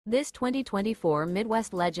This 2024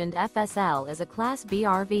 Midwest Legend FSL is a Class B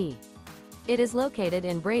RV. It is located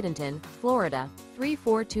in Bradenton, Florida,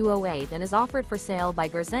 34208 and is offered for sale by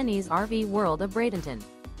Gerzeny's RV World of Bradenton.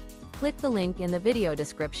 Click the link in the video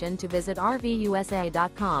description to visit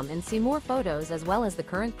RVUSA.com and see more photos as well as the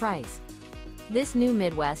current price. This new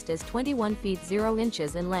Midwest is 21 feet 0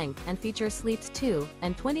 inches in length and features sleeps 2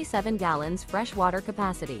 and 27 gallons fresh water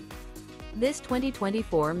capacity. This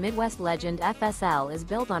 2024 Midwest Legend FSL is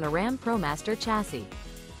built on a Ram ProMaster chassis.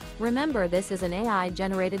 Remember, this is an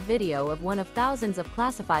AI-generated video of one of thousands of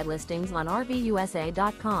classified listings on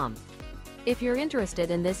RVUSA.com. If you're interested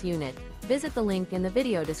in this unit, visit the link in the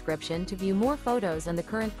video description to view more photos and the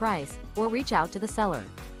current price, or reach out to the seller.